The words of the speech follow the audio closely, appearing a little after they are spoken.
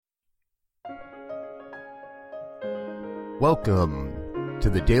Welcome to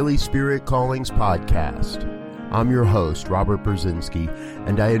the Daily Spirit Callings Podcast. I'm your host, Robert Brzezinski,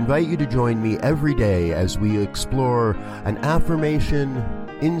 and I invite you to join me every day as we explore an affirmation,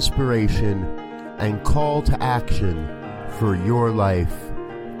 inspiration, and call to action for your life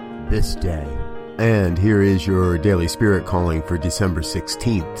this day. And here is your Daily Spirit Calling for December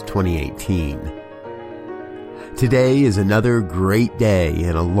 16th, 2018. Today is another great day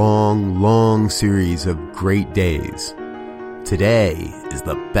in a long series of great days. Today is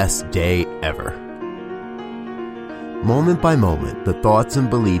the best day ever. Moment by moment, the thoughts and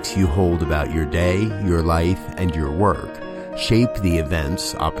beliefs you hold about your day, your life, and your work shape the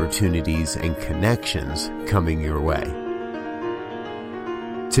events, opportunities, and connections coming your way.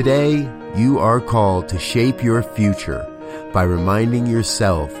 Today, you are called to shape your future by reminding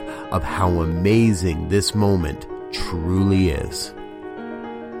yourself of how amazing this moment truly is.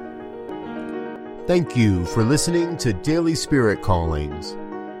 Thank you for listening to Daily Spirit Callings.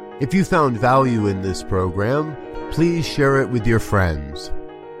 If you found value in this program, please share it with your friends.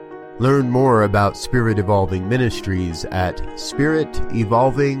 Learn more about Spirit Evolving Ministries at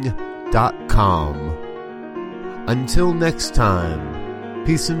spiritevolving.com. Until next time,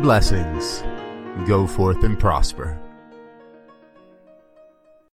 peace and blessings. Go forth and prosper.